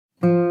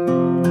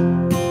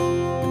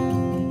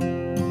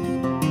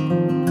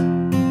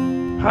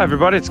Hi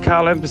everybody, it's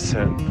Carl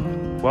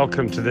Emberson.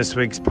 Welcome to this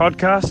week's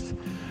podcast.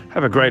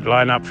 Have a great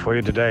lineup for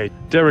you today.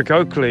 Derek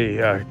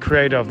Oakley,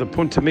 creator of the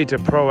Punta Mita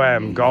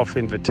Pro-Am Golf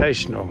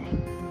Invitational.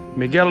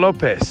 Miguel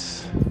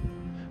Lopez,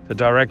 the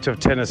director of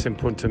tennis in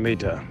Punta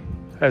Mita,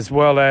 as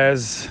well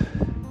as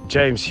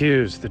James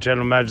Hughes, the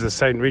general manager of the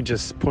St.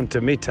 Regis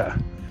Punta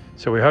Mita.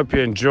 So we hope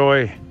you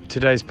enjoy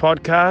today's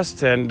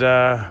podcast, and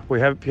we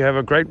hope you have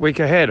a great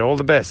week ahead. All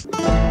the best.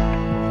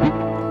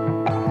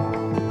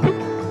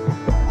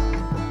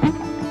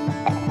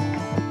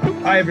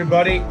 Hi,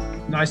 everybody.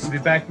 Nice to be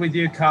back with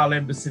you. Carl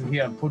Emberson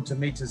here on Punta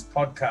Mita's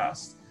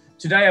podcast.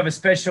 Today, I have a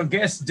special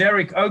guest,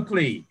 Derek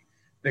Oakley,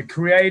 the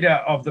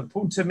creator of the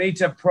Punta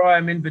Mita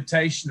Pro-Am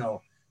Invitational.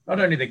 Not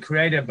only the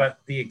creator, but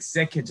the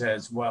executor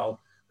as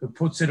well, who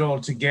puts it all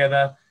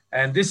together.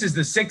 And this is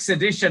the 6th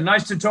edition.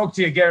 Nice to talk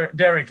to you,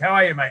 Derek. How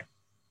are you, mate?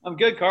 I'm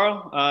good,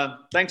 Carl.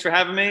 Thanks for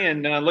having me,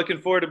 and looking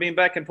forward to being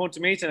back in Punta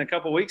Mita in a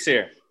couple of weeks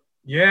here.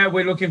 Yeah,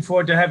 we're looking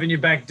forward to having you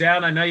back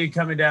down. I know you're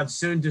coming down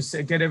soon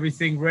to get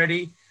everything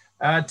ready.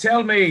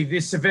 Tell me,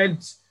 this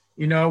event,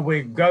 you know,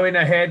 we're going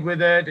ahead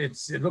with it.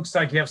 It looks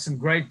like you have some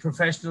great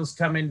professionals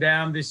coming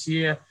down this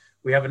year.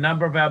 We have a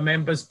number of our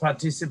members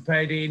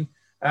participating.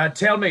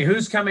 Tell me,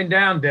 who's coming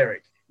down,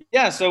 Derek?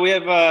 Yeah, so we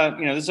have,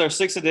 this is our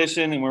 6th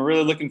edition, and we're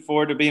really looking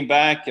forward to being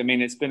back. I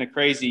mean, it's been a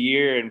crazy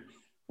year, and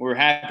we're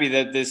happy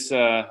that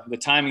the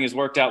timing has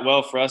worked out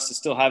well for us to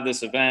still have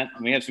this event.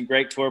 And we have some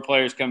great tour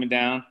players coming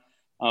down.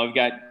 We've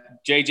got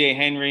J.J.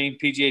 Henry,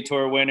 PGA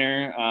Tour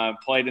winner,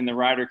 played in the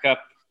Ryder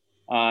Cup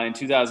in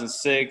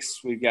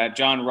 2006. We've got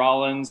John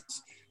Rollins,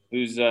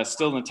 who's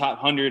still in the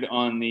top 100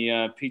 on the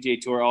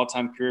PGA Tour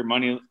all-time career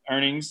money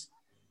earnings.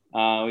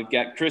 We've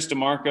got Chris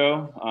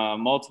DeMarco,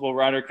 multiple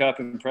Ryder Cup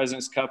and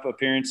President's Cup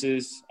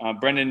appearances.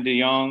 Brendan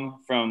de Jong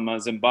from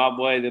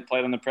Zimbabwe that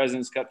played on the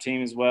President's Cup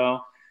team as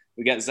well.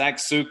 We got Zach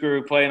Suker,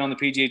 who played on the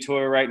PGA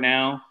Tour right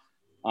now.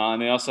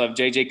 And we also have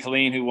J.J.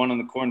 Colleen, who won on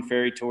the Korn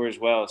Ferry Tour as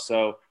well.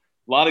 So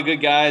a lot of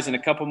good guys, and a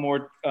couple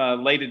more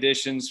late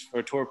additions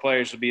for tour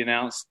players to be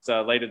announced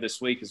later this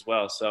week as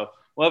well. So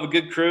we'll have a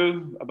good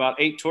crew, about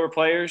 8 tour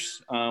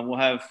players. We'll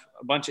have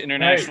a bunch of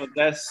international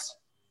guests.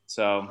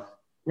 So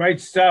great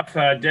stuff,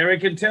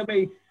 Derek. And tell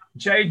me,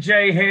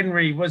 J.J.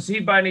 Henry, was he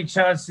by any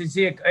chance, is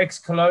he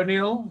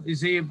ex-Colonial?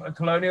 Is he a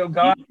Colonial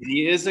guy?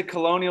 He is a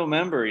Colonial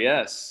member,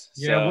 yes.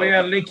 Yeah, so we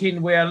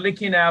are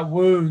licking our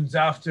wounds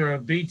after a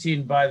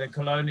beating by the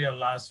Colonial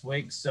last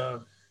week.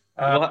 So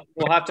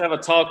we'll have to have a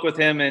talk with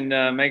him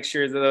and make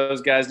sure that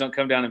those guys don't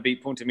come down and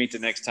beat Punta Mita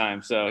next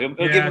time. So he'll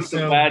give him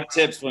some bad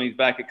tips when he's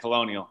back at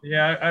Colonial.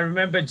 Yeah, I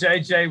remember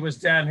JJ was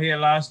down here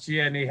last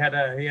year, and he had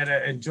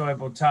an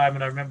enjoyable time.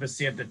 And I remember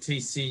seeing the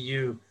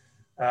TCU.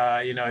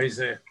 He's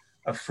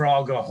a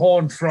frog, a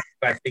horned frog,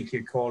 I think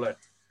you call it.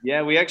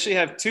 Yeah, we actually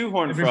have 2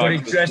 horned Everybody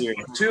frogs dressed this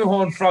year. 2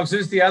 horned frogs.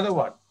 Who's the other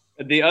one?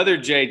 The other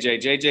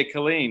JJ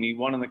Colleen, he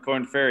won on the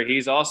Korn Ferry.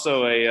 He's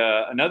also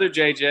another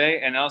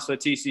JJ and also a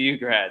TCU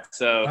grad.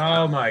 So,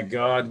 oh my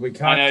God, we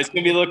can't. I know it's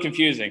gonna be a little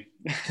confusing.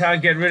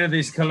 Can't get rid of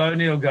these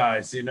Colonial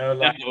guys, No.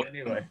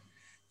 Anyway,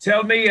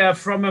 tell me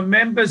from a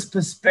member's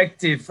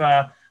perspective.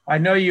 I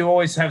know you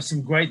always have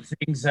some great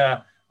things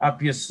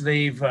up your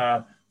sleeve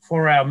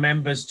for our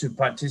members to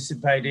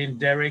participate in.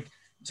 Derek,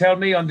 tell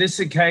me on this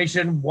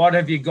occasion, what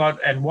have you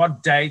got, and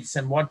what dates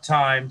and what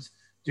times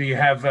do you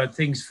have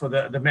things for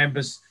the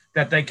members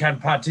that they can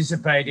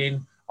participate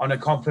in on a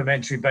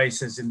complimentary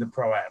basis in the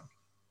Pro-Am?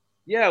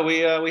 Yeah, we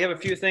have a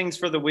few things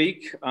for the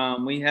week.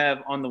 We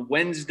have on the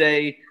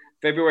Wednesday,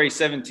 February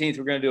 17th,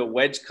 we're going to do a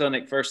wedge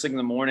clinic first thing in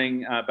the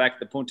morning back at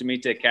the Punta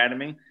Mita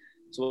Academy.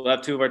 So we'll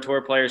have 2 of our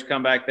tour players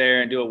come back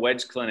there and do a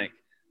wedge clinic.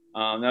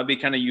 That'll be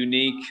kind of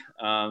unique,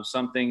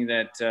 something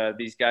that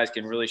these guys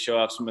can really show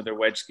off some of their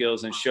wedge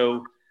skills and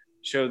show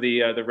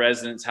the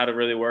residents how to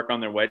really work on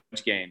their wedge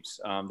games.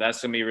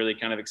 That's going to be really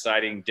kind of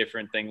exciting,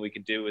 different thing we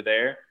could do with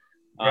there.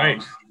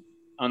 Right.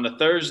 On the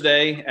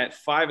Thursday at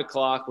 5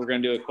 o'clock, we're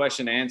going to do a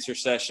question and answer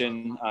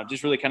session.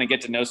 Just really kind of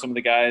get to know some of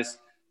the guys.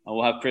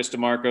 We'll have Chris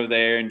DeMarco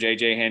there and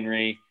J.J.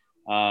 Henry.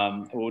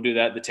 We'll do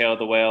that at the Tail of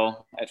the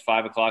Whale at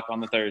 5 o'clock on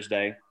the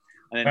Thursday.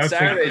 And then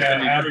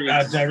Saturday,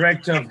 our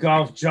director of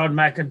golf, John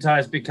McIntyre,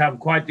 has become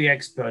quite the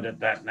expert at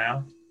that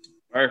now.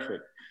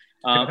 Perfect.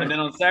 And then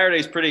on Saturday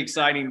is a pretty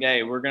exciting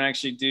day. We're going to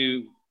actually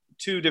do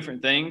 2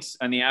 different things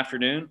in the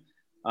afternoon.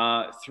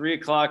 3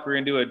 o'clock, we're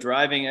going to do a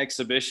driving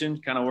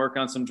exhibition, kind of work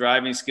on some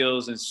driving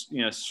skills and,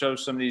 show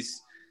some of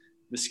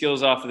the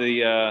skills off of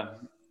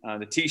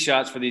the tee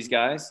shots for these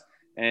guys.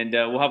 And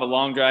we'll have a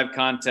long drive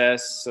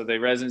contest so the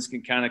residents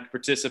can kind of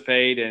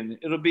participate, and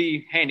it'll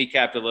be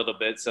handicapped a little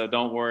bit. So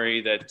don't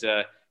worry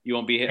that you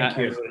won't be hit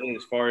as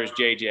far as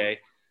JJ.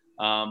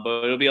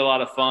 But it'll be a lot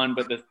of fun.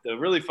 But the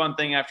really fun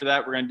thing after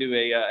that, we're going to do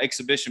a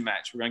exhibition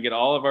match. We're going to get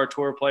all of our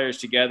tour players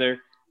together.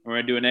 We're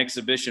going to do an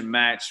exhibition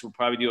match. We'll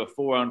probably do a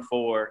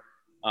 4-on-4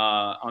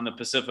 on the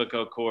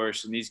Pacifico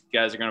course, and these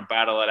guys are going to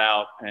battle it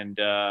out and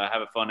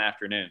have a fun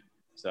afternoon.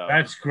 So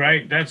that's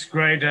great. That's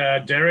great,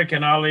 Derek.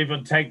 And I'll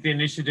even take the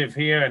initiative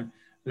here and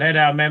let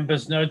our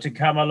members know to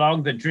come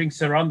along. The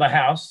drinks are on the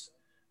house,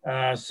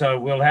 so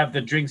we'll have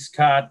the drinks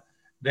cart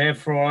there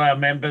for all our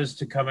members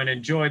to come and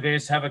enjoy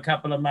this, have a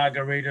couple of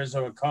margaritas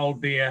or a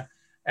cold beer,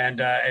 and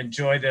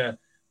enjoy the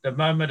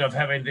moment of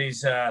having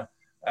these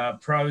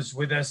pros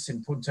with us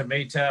in Punta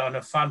Mita on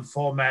a fun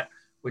format,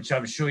 which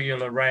I'm sure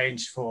you'll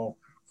arrange for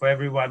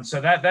everyone.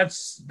 So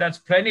that's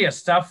plenty of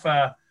stuff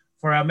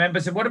for our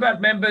members. And what about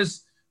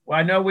members? Well,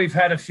 I know we've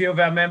had a few of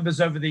our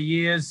members over the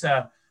years,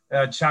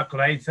 Chuck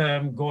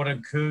Latham,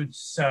 Gordon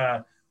Coots,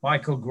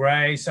 Michael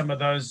Gray, some of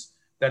those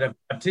that have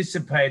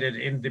participated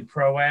in the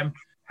Pro-Am.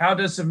 How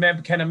does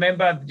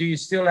do you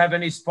still have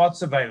any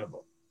spots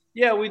available?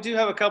 Yeah, we do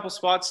have a couple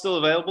spots still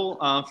available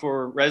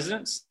for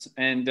residents.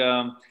 And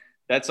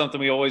that's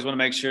something we always want to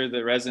make sure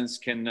that residents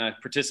can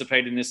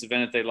participate in this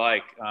event if they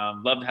like.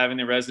 Love having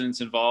the residents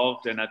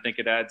involved, and I think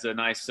it adds a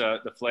nice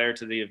the flair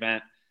to the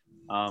event.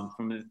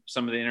 From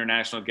some of the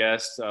international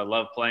guests,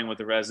 love playing with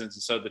the residents,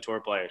 and so the tour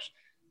players.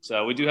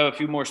 So we do have a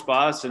few more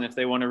spots, and if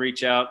they want to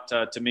reach out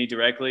to me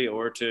directly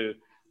or to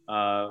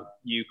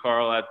you,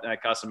 Carl,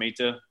 at Casa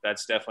Mita,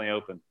 that's definitely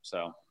open.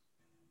 So.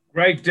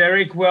 Great,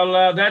 Derek.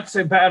 Well, that's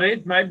about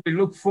it, mate. We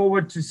look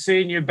forward to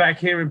seeing you back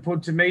here in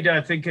Punta Mita.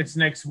 I think it's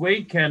next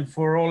week. And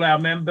for all our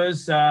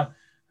members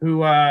who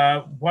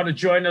want to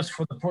join us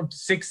for the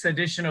 6th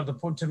edition of the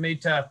Punta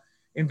Mita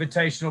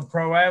Invitational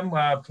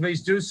Pro-Am,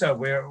 please do so.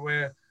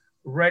 We're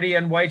ready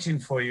and waiting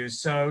for you.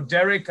 So,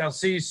 Derek, I'll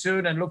see you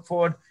soon and look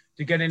forward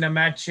to getting a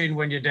match in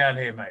when you're down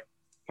here, mate.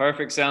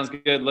 Perfect. Sounds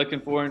good. Looking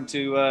forward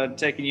to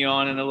taking you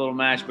on in a little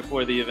match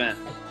before the event.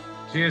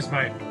 Cheers,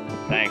 mate.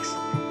 Thanks.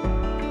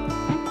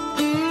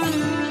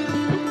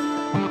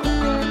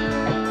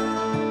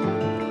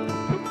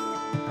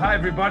 Hi,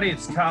 everybody.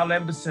 It's Carl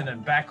Emberson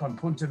and back on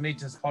Punta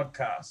Mita's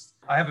podcast.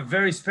 I have a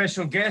very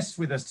special guest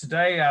with us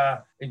today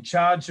in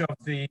charge of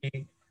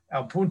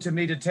our Punta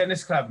Mita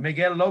Tennis Club,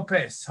 Miguel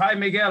Lopez. Hi,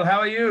 Miguel. How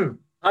are you?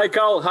 Hi,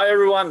 Carl. Hi,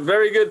 everyone.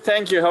 Very good.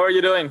 Thank you. How are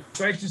you doing?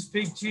 Great to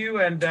speak to you.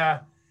 And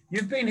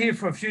you've been here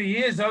for a few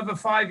years, over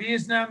 5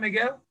 years now,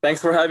 Miguel?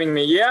 Thanks for having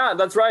me. Yeah,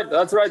 that's right.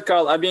 That's right,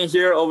 Carl. I've been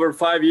here over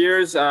 5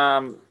 years.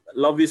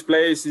 Love this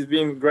place. It's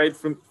been great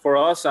for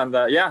us. And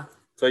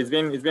so it's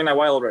been a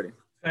while already.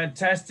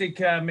 Fantastic,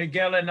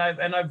 Miguel. And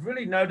I've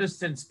really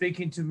noticed in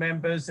speaking to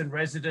members and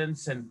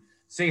residents and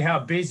see how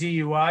busy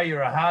you are.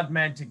 You're a hard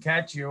man to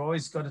catch. You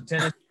always got a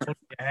tennis ball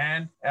in your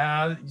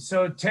hand.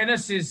 So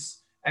tennis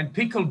and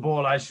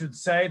pickleball, I should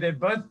say,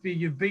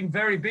 you've been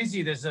very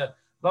busy. There's a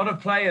lot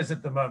of players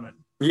at the moment.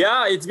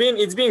 Yeah, it's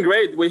been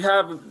great. We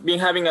have been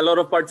having a lot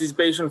of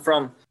participation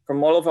from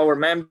all of our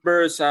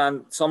members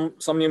and some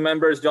new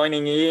members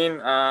joining in,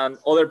 and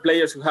other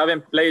players who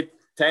haven't played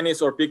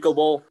tennis or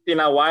pickleball in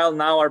a while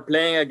now are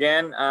playing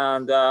again.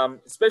 And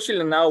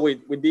especially now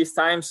with these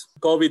times,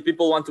 COVID,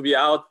 people want to be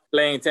out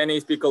playing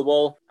tennis,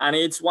 pickleball, and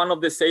it's one of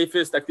the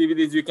safest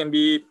activities you can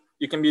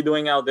be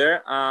doing out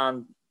there.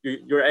 And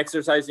you're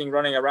exercising,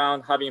 running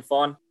around, having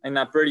fun in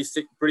a pretty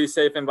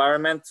safe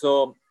environment.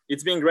 So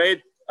it's been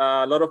great.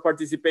 A lot of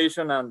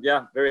participation, and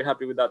very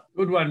happy with that.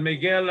 Good one,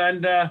 Miguel.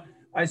 And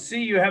I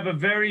see you have a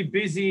very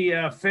busy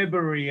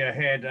February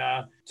ahead.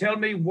 Tell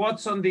me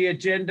what's on the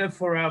agenda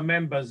for our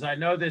members. I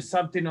know there's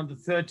something on the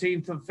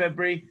 13th of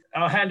February.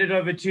 I'll hand it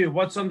over to you.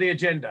 What's on the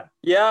agenda?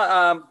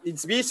 Yeah,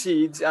 it's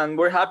busy, and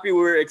we're happy.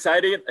 We're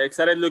excited,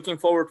 looking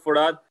forward for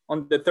that.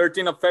 On the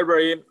 13th of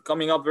February,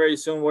 coming up very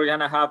soon, we're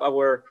going to have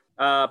our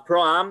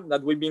Pro-Am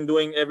that we've been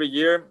doing every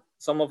year.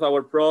 Some of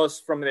our pros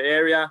from the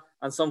area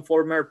and some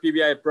former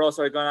PBI pros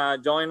are going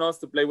to join us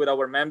to play with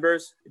our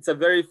members. It's a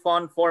very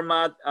fun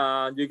format.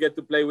 You get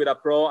to play with a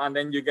pro, and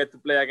then you get to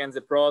play against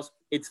the pros.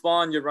 It's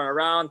fun. You run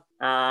around.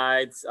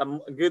 It's a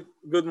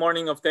good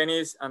morning of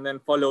tennis, and then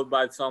followed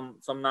by some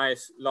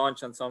nice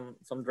lunch and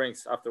some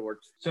drinks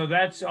afterwards. So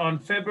that's on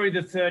February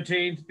the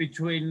 13th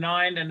between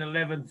 9 and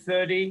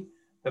 11:30,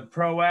 the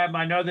Pro-Am.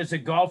 I know there's a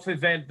golf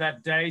event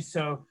that day,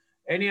 so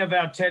any of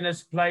our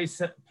tennis players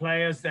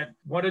that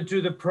want to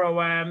do the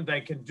Pro-Am,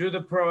 they can do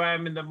the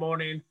Pro-Am in the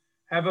morning,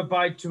 have a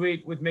bite to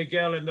eat with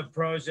Miguel and the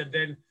pros, and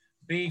then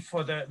be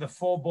for the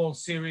 4-ball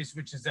series,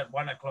 which is at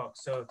 1 o'clock.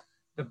 So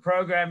the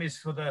program is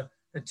for the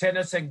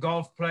tennis and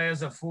golf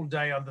players, a full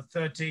day on the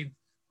 13th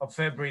of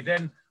February.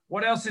 Then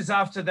what else is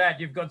after that?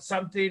 You've got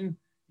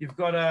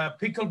a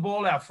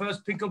pickleball, our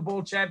first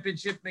pickleball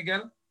championship,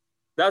 Miguel?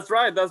 That's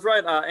right.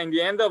 In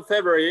the end of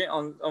February,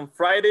 on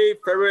Friday,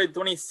 February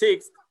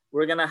 26th,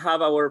 we're going to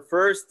have our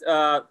first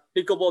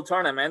pickleball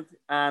tournament,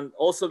 and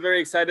also very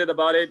excited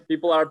about it.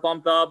 People are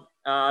pumped up.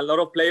 A lot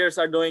of players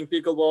are doing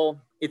pickleball.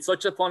 It's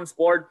such a fun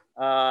sport.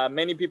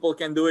 Many people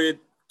can do it,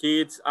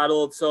 kids,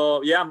 adults.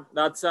 So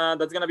that's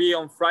going to be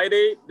on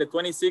Friday, the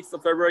 26th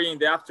of February in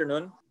the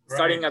afternoon,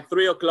 starting at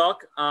 3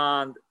 o'clock.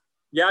 And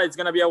it's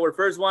going to be our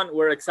first one.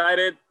 We're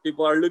excited.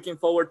 People are looking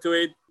forward to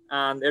it,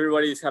 and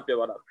everybody is happy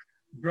about it.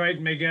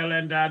 Great, Miguel.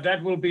 And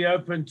that will be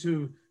open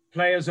to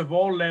players of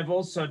all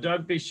levels, so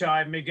don't be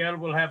shy. Miguel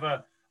will have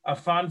a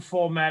fun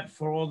format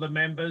for all the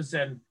members.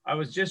 And I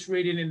was just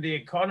reading in The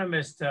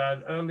Economist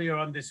earlier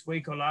on this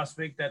week or last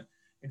week that,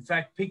 in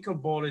fact,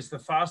 pickleball is the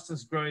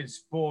fastest growing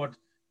sport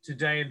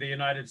today in the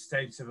United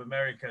States of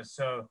America.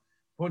 So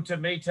Punta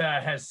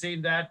Mita has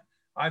seen that.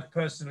 I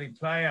personally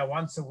play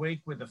once a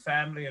week with the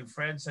family and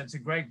friends. So it's a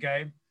great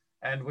game,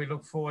 and we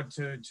look forward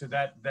to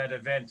that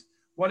event.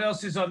 What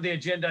else is on the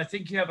agenda? I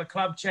think you have a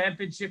club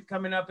championship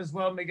coming up as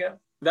well, Miguel.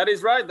 That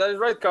is right. That is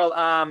right, Carl.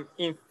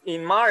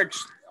 In March,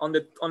 on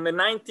the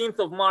 19th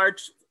of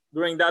March,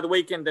 during that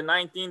weekend, the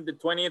 19th, the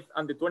 20th,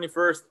 and the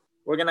 21st,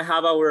 we're gonna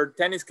have our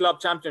tennis club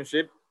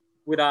championship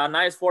with a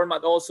nice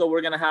format. Also,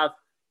 we're gonna have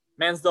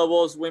men's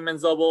doubles,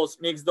 women's doubles,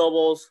 mixed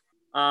doubles.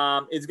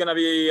 It's gonna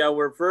be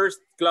our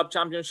first club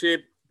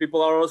championship.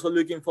 People are also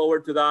looking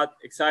forward to that,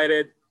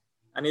 excited,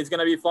 and it's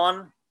gonna be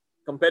fun,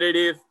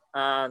 competitive,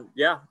 and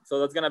yeah. So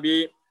that's gonna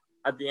be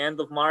at the end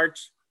of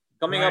March,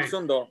 coming up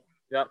soon, though.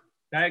 Yeah.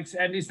 Thanks.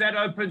 And is that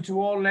open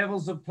to all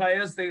levels of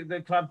players,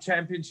 the club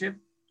championship?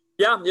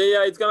 Yeah.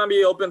 It's gonna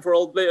be open for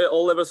all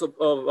levels of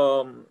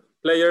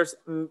players.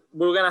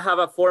 We're gonna have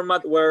a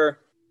format where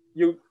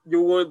you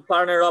would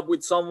partner up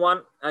with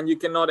someone and you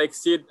cannot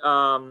exceed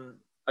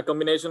a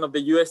combination of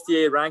the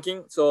USTA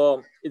ranking.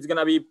 So it's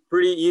gonna be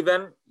pretty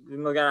even. You're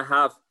not gonna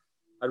have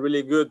a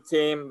really good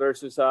team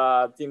versus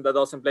a team that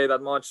doesn't play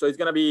that much. So it's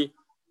gonna be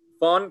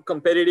fun,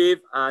 competitive,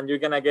 and you're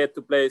gonna get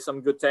to play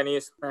some good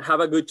tennis and have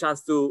a good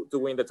chance to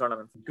win the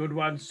tournament. Good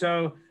one.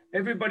 So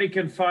everybody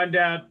can find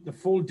out the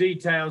full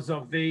details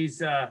of these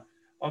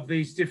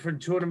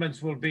different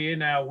tournaments. Will be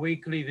in our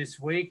weekly this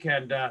week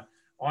and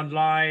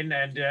online,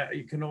 and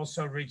you can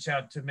also reach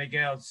out to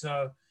Miguel.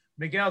 So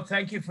Miguel,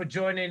 thank you for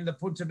joining the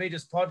Punta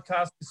Mita's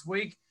podcast this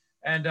week,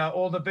 and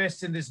all the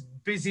best in this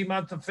busy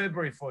month of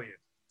February for you.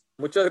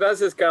 Muchas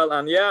gracias, Carl.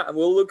 And yeah,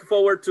 we'll look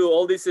forward to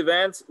all these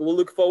events. We'll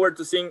look forward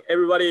to seeing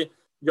everybody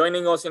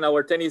joining us in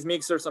our tennis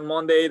mixers on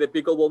Monday, the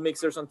pickleball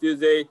mixers on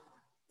Tuesday.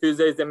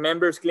 Tuesday is the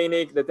members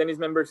clinic, the tennis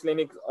members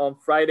clinic on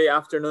Friday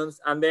afternoons,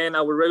 and then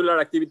our regular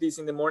activities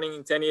in the morning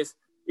in tennis.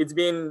 It's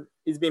been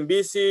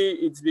busy.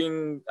 It's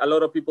been a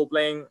lot of people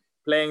playing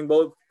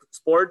both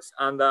sports,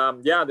 and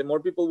the more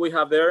people we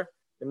have there,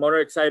 the more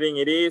exciting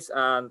it is.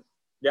 And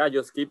yeah,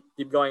 just keep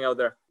going out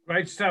there.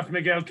 Great stuff,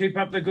 Miguel. Keep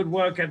up the good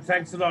work, and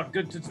thanks a lot.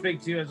 Good to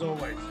speak to you as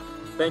always.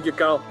 Thank you,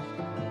 Carl.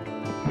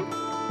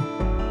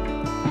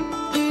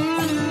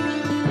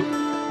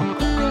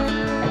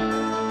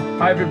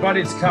 Hi, everybody.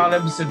 It's Carl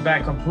Emerson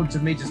back on Punta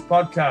Mita's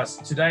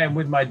podcast. Today, I'm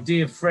with my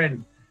dear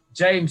friend,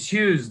 James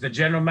Hughes, the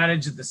general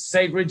manager of the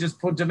St. Regis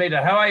Punta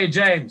Mita. How are you,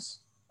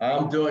 James?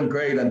 I'm doing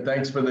great, and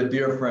thanks for the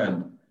dear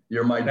friend.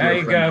 You're my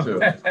dear friend, too.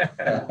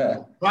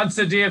 Once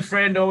a dear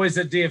friend, always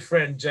a dear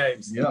friend,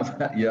 James.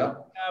 Yeah.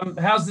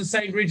 How's the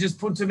St. Regis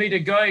Punta Mita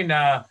going?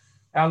 Our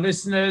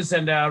listeners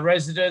and our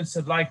residents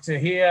would like to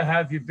hear, how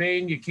have you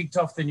been? You kicked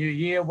off the new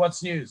year.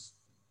 What's news?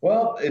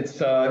 Well,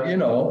 it's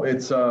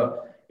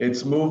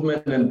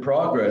movement and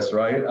progress,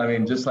 right? I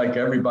mean, just like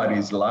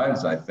everybody's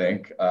lives, I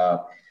think.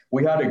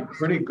 We had a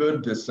pretty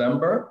good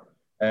December,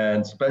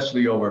 and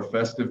especially over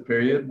festive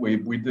period,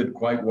 we did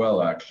quite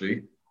well,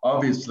 actually.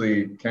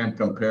 Obviously, can't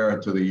compare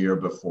it to the year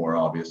before,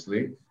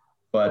 obviously.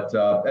 But,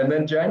 and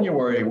then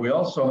January, we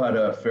also had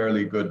a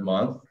fairly good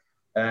month,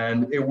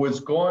 and it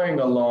was going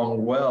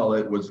along well.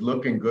 It was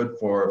looking good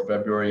for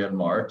February and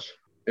March.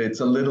 It's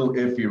a little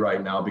iffy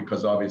right now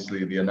because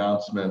obviously the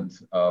announcement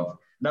of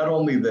not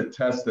only the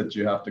test that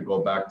you have to go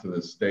back to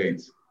the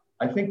States,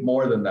 I think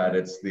more than that,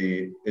 it's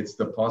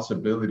the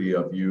possibility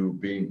of you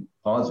being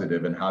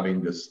positive and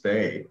having to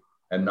stay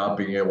and not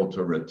being able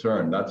to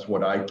return. That's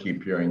what I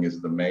keep hearing is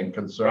the main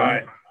concern.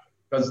 Right.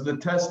 Because the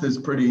test is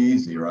pretty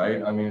easy,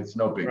 right? I mean, it's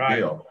no big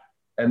deal.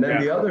 And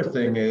then the other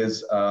thing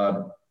is,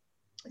 that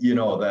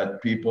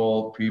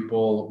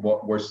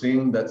we're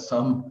seeing that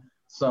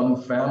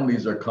some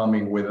families are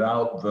coming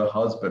without the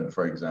husband,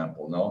 for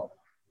example,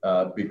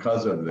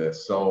 because of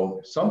this.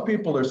 So some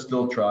people are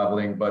still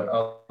traveling, but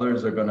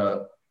others are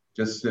gonna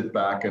just sit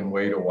back and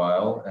wait a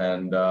while.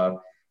 And,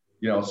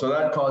 so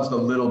that caused a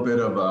little bit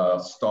of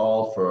a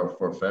stall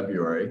for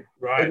February.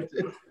 Right.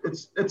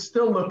 It's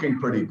still looking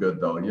pretty good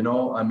though.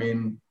 I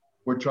mean,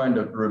 we're trying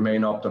to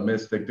remain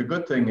optimistic. The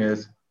good thing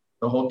is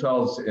the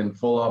hotel's in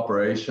full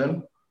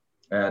operation,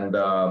 and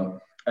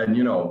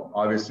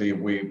obviously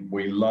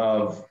we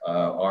love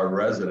our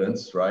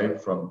residents, right,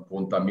 from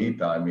Punta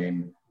Mita. I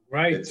mean,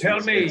 right.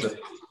 Tell me,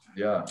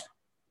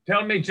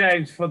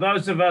 James, for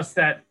those of us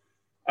that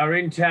are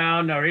in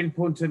town, are in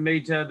Punta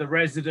Mita, the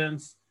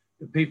residents,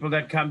 the people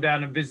that come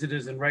down and visit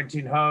us and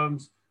renting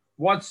homes,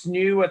 what's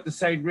new at the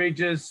St.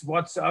 Regis?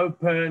 What's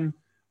open?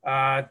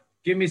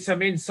 Give me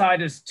some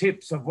insiders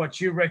tips of what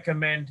you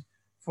recommend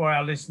for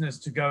our listeners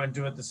to go and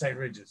do at the St.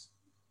 Regis.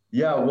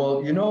 Yeah,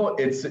 well,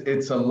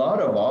 it's a lot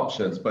of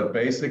options, but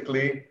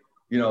basically,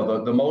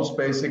 the most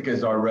basic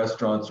is our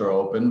restaurants are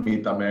open.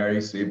 Mita Mary,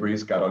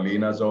 Seabreeze,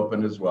 Carolina's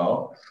open as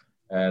well.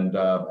 And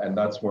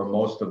that's where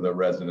most of the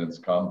residents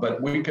come.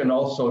 But we can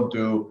also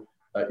do,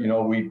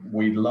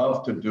 we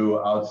love to do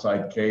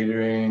outside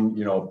catering,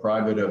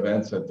 private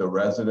events at the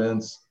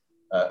residence,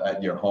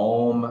 at your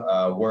home,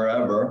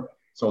 wherever.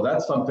 So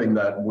that's something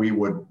that we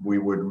would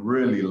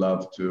really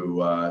love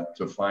to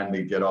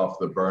finally get off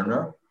the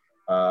burner.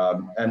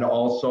 And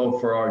also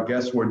for our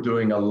guests, we're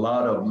doing a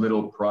lot of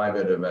little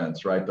private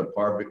events, right? The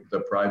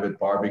private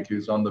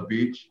barbecues on the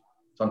beach.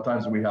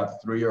 Sometimes we have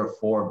 3 or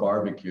 4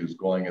 barbecues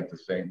going at the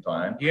same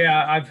time.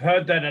 Yeah, I've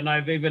heard that, and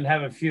I've even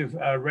have a few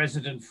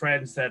resident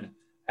friends that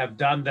have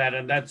done that,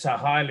 and that's a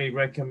highly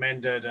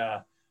recommended.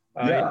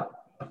 Yeah,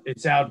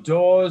 it's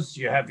outdoors.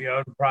 You have your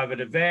own private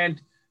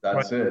event.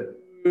 that's it.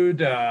 Food.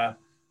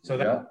 So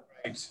that's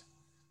great.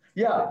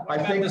 Yeah, I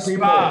think the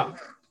people. spa?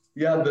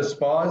 Yeah, the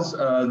spas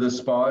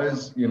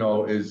is,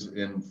 is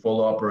in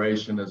full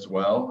operation as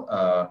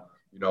well.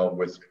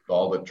 With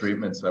all the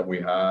treatments that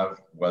we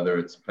have, whether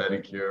it's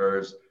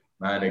pedicures,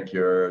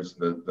 manicures,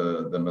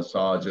 the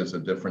massages, the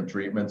different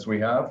treatments we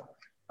have.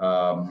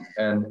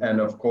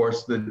 And of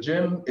course, the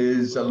gym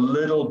is a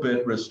little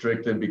bit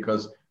restricted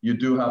because you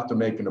do have to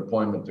make an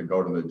appointment to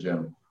go to the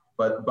gym.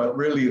 But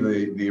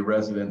really, the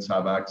residents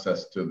have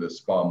access to the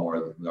spa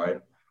more, right?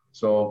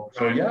 So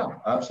yeah,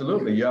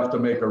 absolutely. You have to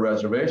make a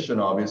reservation,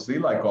 obviously,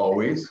 like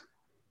always.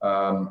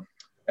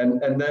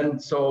 And then,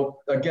 so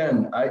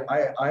again,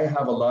 I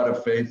have a lot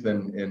of faith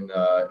in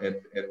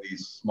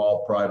these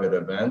small private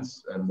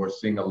events, and we're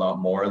seeing a lot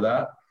more of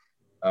that.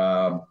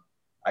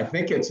 I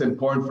think it's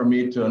important for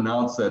me to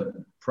announce that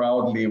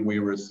proudly we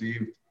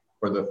received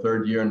for the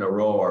 3rd year in a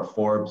row our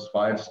Forbes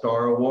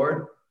 5-star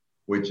award,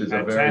 which is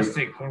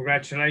fantastic.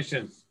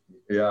 Congratulations.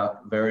 Yeah,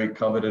 very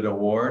coveted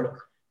award.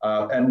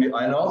 And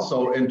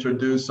also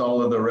introduce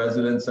all of the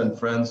residents and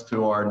friends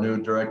to our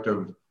new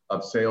director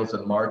of sales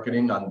and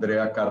marketing,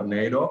 Andrea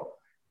Carneiro.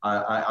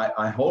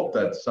 I hope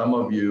that some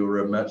of you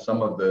remember,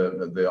 some of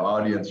the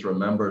audience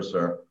remembers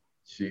her.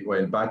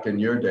 Back in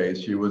your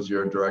days, she was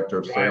your director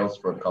of sales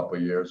for a couple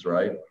of years,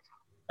 right?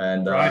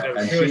 And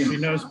I'm sure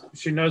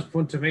she knows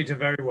Punta Mita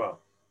very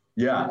well.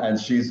 Yeah, and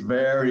she's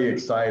very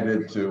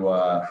excited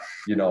to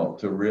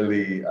to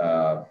really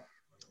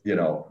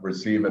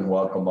receive and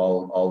welcome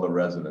all the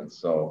residents.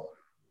 So,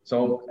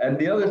 and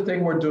the other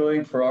thing we're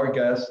doing for our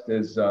guests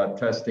is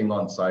testing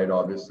on site,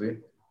 obviously.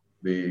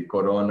 The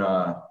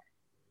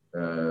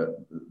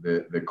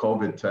the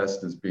COVID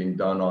test is being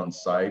done on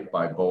site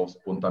by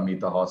both Punta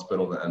Mita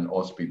Hospital and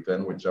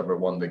Hospiten, whichever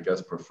one the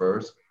guest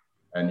prefers.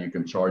 And you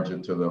can charge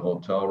it to the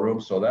hotel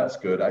room. So that's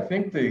good. I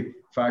think the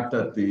fact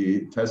that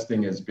the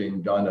testing is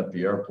being done at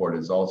the airport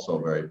is also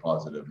very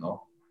positive,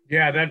 no?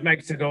 Yeah, that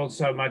makes it all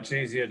so much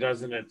easier,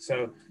 doesn't it?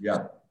 So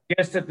yeah,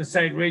 guests at the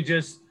St.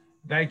 Regis,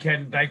 they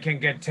can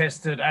get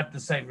tested at the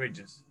St.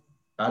 Regis.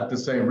 At the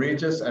St.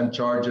 Regis and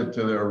charge it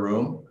to their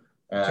room.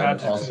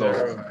 And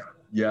also,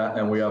 yeah,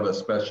 and we have a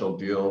special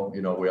deal.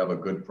 We have a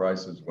good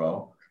price as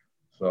well.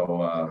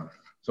 So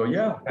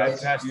yeah,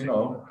 that's fantastic.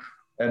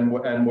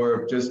 And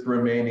we're just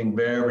remaining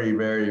very,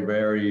 very,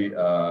 very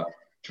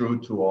true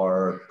to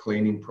our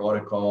cleaning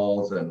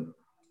protocols and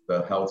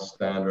the health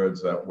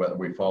standards that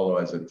we follow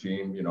as a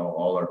team,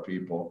 all our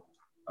people,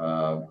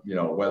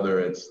 whether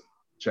it's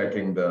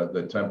checking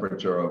the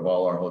temperature of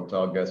all our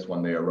hotel guests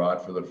when they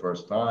arrive for the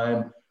first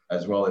time,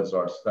 as well as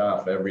our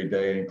staff every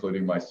day,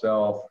 including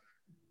myself,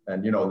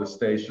 and, the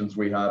stations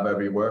we have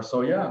everywhere.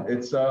 So yeah,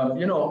 it's,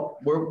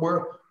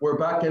 we're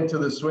back into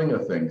the swing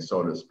of things,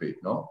 so to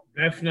speak, no?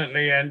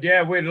 Definitely. And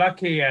yeah, we're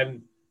lucky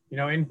and,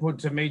 in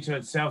Punta Mita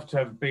itself to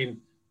have been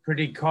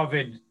pretty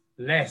COVID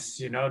less,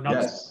 Yes.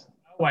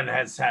 No one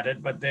has had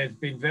it, but there's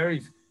been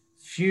very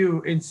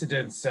few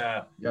incidents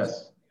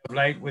yes. of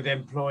late with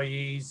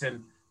employees.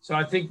 And so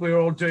I think we're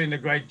all doing a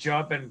great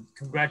job, and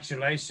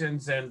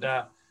congratulations, and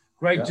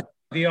great to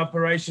the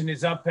operation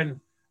is up and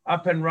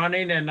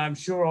running. And I'm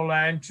sure all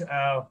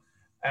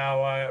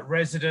our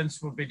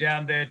residents will be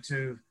down there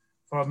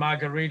for a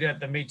margarita at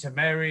the Mita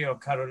Mary or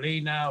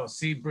Carolina or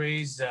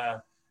Seabreeze.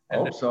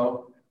 Hope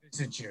so.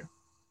 Visit you.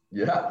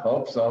 Yeah,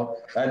 hope so.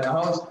 And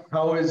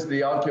how is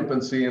the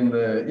occupancy in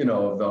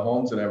the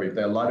homes and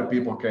everything? A lot of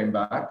people came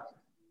back.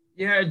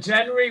 Yeah,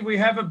 January we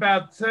have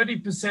about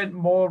 30%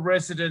 more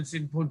residents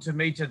in Punta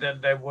Mita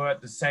than there were at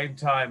the same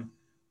time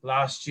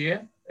last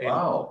year.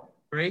 Wow.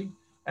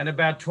 And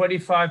about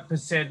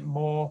 25%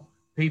 more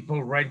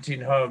people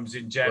renting homes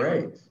in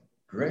January.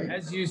 Great.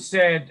 As you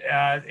said,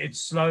 it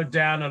slowed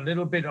down a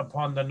little bit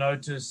upon the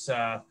notice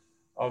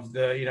of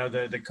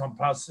the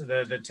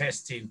compulsory the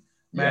testing.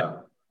 Yeah.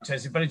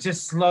 Testing, but it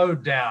just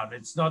slowed down.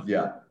 It's not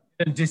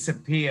didn't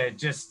disappear.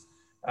 Just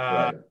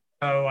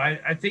so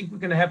I think we're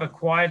going to have a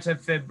quieter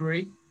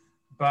February,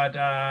 but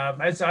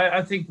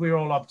I think we're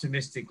all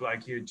optimistic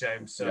like you,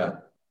 James. So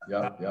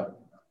yeah.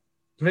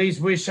 Please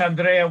wish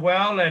Andrea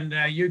well, and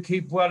you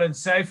keep well and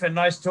safe. And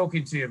nice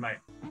talking to you, mate.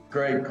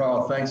 Great,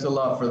 Carl. Thanks a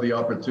lot for the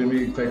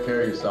opportunity. Take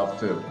care of yourself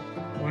too.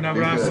 Un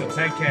abrazo.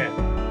 Take care.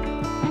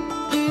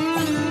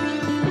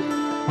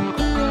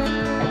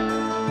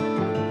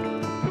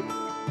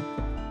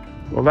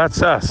 Well,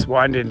 that's us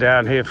winding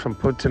down here from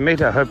Punta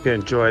Mita. I hope you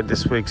enjoyed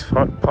this week's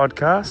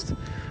podcast,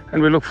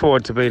 and we look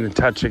forward to being in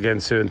touch again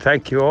soon.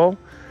 Thank you all,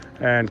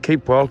 and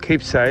keep well,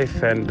 keep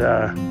safe, and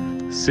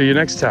see you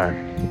next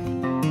time.